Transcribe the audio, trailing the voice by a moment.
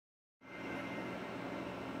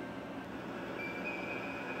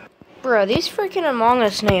Bro, these freaking Among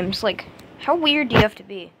Us names, like, how weird do you have to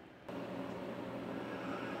be?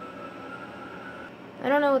 I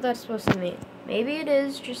don't know what that's supposed to mean. Maybe it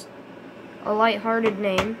is just a lighthearted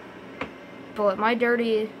name, but my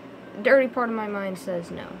dirty part of my mind says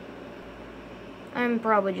no. I'm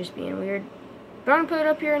probably just being weird, but I'm gonna put it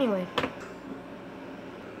up here anyway.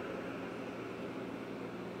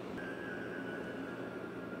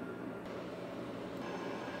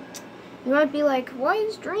 You might be like, why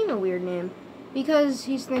is Dream a weird name? Because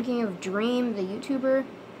he's thinking of Dream, the YouTuber,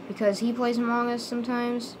 because he plays Among Us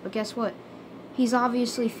sometimes, but guess what? He's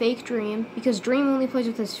obviously fake Dream, because Dream only plays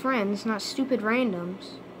with his friends, not stupid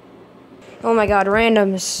randoms. Oh my god,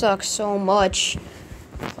 randoms suck so much.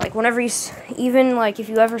 Like, whenever even, like, if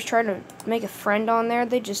you ever try to make a friend on there,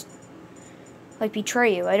 they just, like,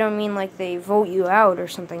 betray you. I don't mean, like, they vote you out or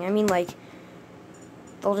something. I mean, like,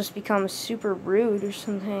 they'll just become super rude or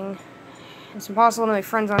something. It's impossible to make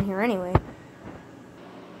friends on here anyway.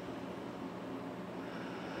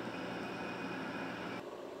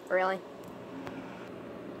 Really?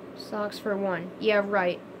 Socks for One. Yeah,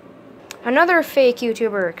 right. Another fake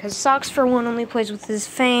YouTuber, because Socks for One only plays with his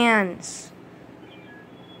fans.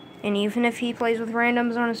 And even if he plays with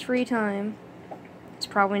randoms on his free time, it's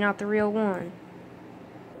probably not the real one.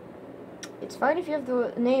 It's fine if you have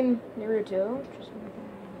the name Naruto.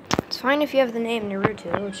 It's fine if you have the name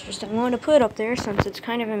Naruto. It's just I wanted to put it up there since it's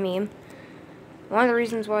kind of a meme. One of the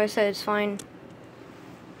reasons why I said it's fine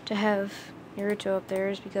to have Naruto up there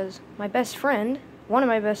is because my best friend, one of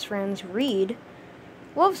my best friends, Reed,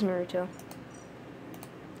 loves Naruto.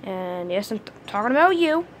 And yes, I'm talking about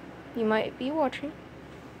you. You might be watching.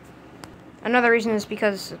 Another reason is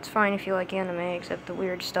because it's fine if you like anime, except the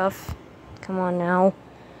weird stuff. Come on now.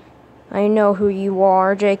 I know who you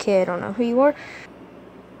are. JK, I don't know who you are.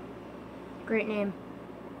 Great name.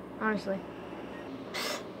 Honestly.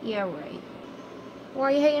 Yeah, right. Why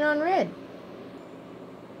are you hating on Red?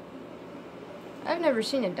 I've never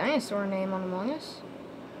seen a dinosaur name on Among Us.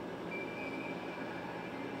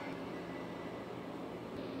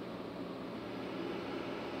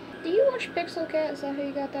 Do you watch Pixel Cat? Is that how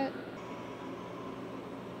you got that?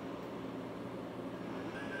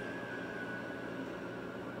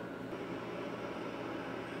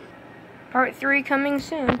 Part 3 coming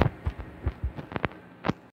soon.